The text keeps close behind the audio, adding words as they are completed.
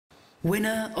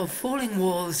Winner of Falling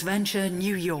Walls Venture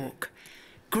New York,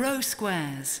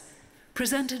 GrowSquares,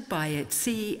 presented by its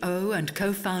CEO and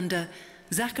co-founder,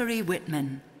 Zachary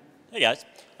Witman. Hey guys,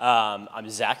 I'm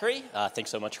Zachary.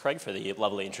 Thanks so much, Craig, for the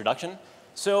lovely introduction.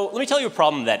 So let me tell you a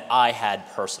problem that I had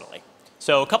personally.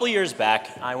 So a couple of years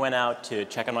back, I went out to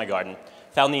check on my garden,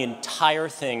 found the entire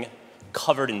thing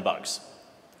covered in bugs.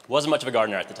 Wasn't much of a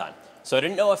gardener at the time, so I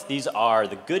didn't know if these are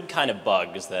the good kind of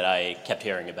bugs that I kept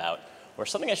hearing about, or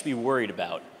something I should be worried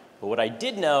about. But what I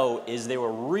did know is they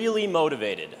were really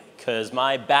motivated, because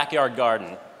my backyard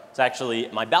garden is actually,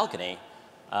 my balcony,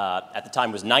 at the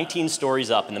time was 19 stories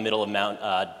up in the middle of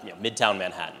Midtown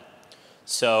Manhattan.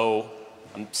 So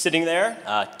I'm sitting there,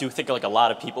 do think like a lot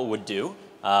of people would do,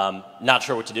 not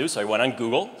sure what to do, so I went on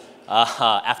Google.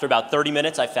 After about 30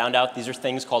 minutes, I found out these are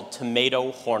things called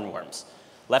tomato hornworms.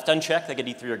 Left unchecked, they could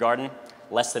eat through your garden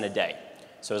less than a day.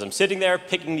 So as I'm sitting there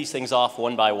picking these things off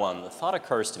one by one, the thought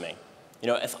occurs to me,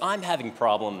 if I'm having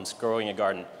problems growing a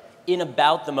garden in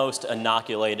about the most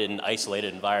inoculated and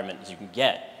isolated environment as you can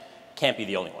get, can't be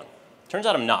the only one. Turns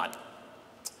out I'm not.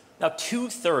 Now,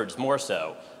 2/3 more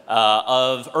so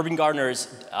of urban gardeners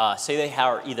say they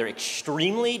are either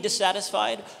extremely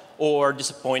dissatisfied or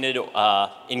disappointed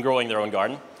in growing their own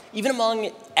garden. Even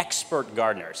among expert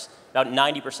gardeners, about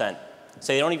 90%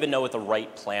 say they don't even know what the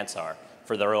right plants are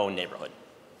for their own neighborhood.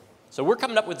 So we're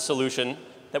coming up with a solution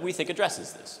that we think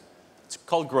addresses this. It's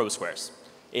called GrowSquares.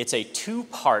 It's a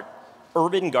two-part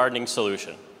urban gardening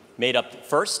solution made up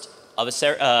first of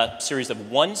a series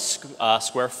of 1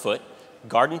 square foot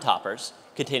garden toppers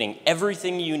containing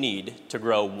everything you need to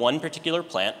grow one particular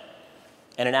plant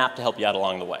and an app to help you out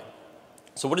along the way.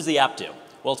 So what does the app do?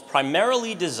 Well, it's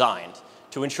primarily designed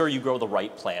to ensure you grow the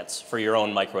right plants for your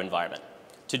own microenvironment.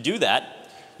 To do that,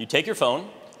 you take your phone,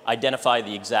 identify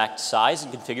the exact size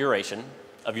and configuration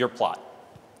of your plot.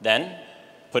 Then,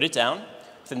 put it down.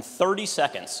 Within 30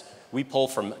 seconds, we pull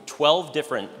from 12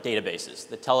 different databases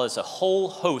that tell us a whole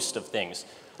host of things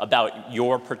about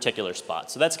your particular spot.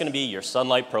 So that's going to be your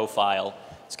sunlight profile.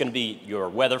 It's going to be your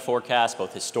weather forecast,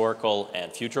 both historical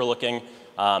and future-looking.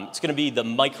 It's going to be the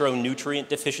micronutrient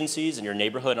deficiencies in your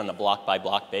neighborhood on a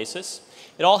block-by-block basis.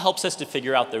 It all helps us to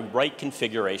figure out the right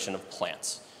configuration of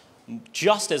plants.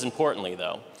 Just as importantly,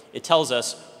 though, it tells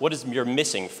us what is you're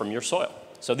missing from your soil.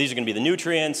 So these are going to be the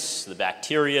nutrients, the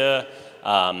bacteria,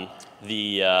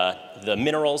 the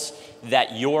minerals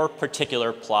that your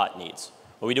particular plot needs.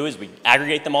 What we do is we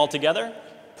aggregate them all together,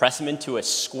 press them into a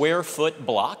square foot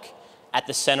block, at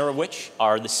the center of which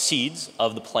are the seeds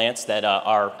of the plants that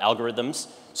our algorithms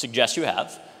suggest you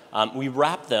have. We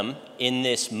wrap them in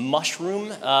this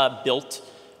mushroom-built,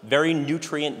 very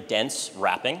nutrient-dense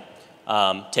wrapping.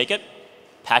 Take it,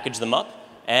 package them up,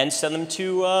 and send them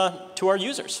to our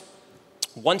users.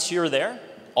 Once you're there,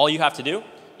 all you have to do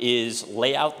is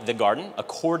lay out the garden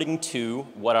according to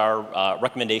what our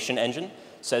recommendation engine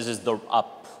says is the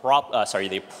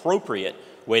appropriate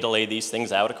way to lay these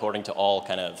things out according to all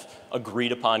kind of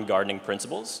agreed upon gardening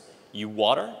principles. You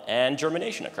water and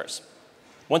germination occurs.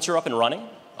 Once you're up and running,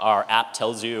 our app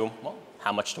tells you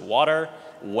how much to water,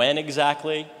 when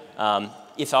exactly.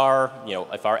 If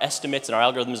our estimates and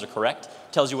our algorithms are correct,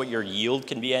 it tells you what your yield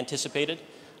can be anticipated.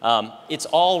 It's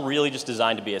all really just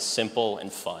designed to be as simple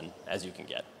and fun as you can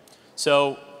get.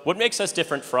 So what makes us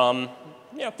different from,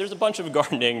 there's a bunch of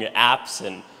gardening apps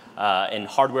and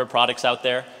hardware products out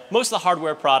there. Most of the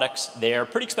hardware products, they're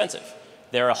pretty expensive.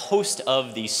 There are a host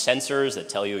of these sensors that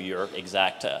tell you your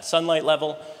exact sunlight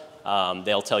level.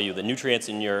 They'll tell you the nutrients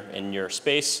in your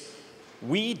space.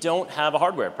 We don't have a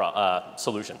hardware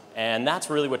solution, and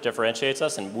that's really what differentiates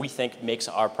us and we think makes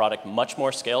our product much more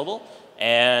scalable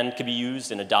and can be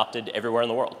used and adopted everywhere in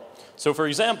the world. So for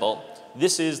example,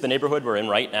 this is the neighborhood we're in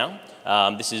right now.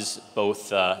 This is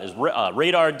both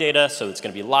radar data, so it's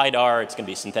going to be LiDAR, it's going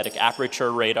to be synthetic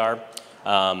aperture radar,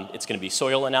 it's going to be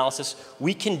soil analysis.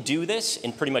 We can do this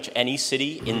in pretty much any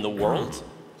city in the world,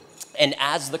 and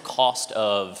as the cost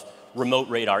of remote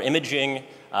radar imaging,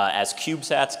 as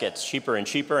CubeSats gets cheaper and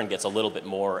cheaper and gets a little bit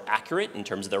more accurate in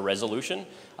terms of their resolution,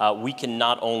 we can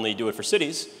not only do it for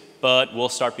cities, but we'll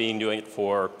start doing it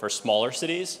for smaller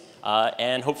cities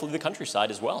and hopefully the countryside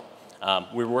as well.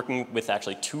 We're working with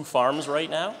actually 2 farms right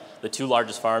now, the 2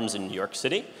 largest farms in New York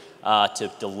City, to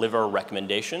deliver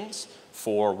recommendations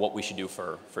for what we should do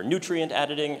for nutrient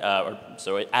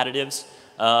additives.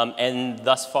 And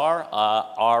thus far,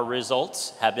 our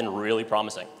results have been really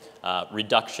promising.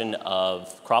 Reduction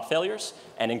of crop failures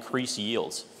and increased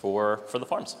yields for the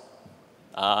farms.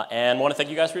 And want to thank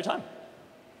you guys for your time.